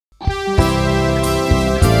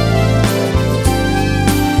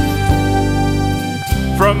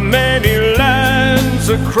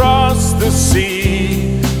across the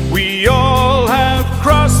sea. We all have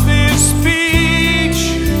crossed this beach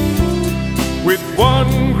with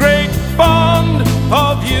one great bond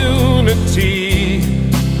of unity,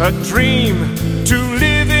 a dream to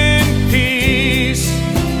live in peace.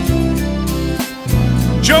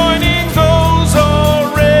 Join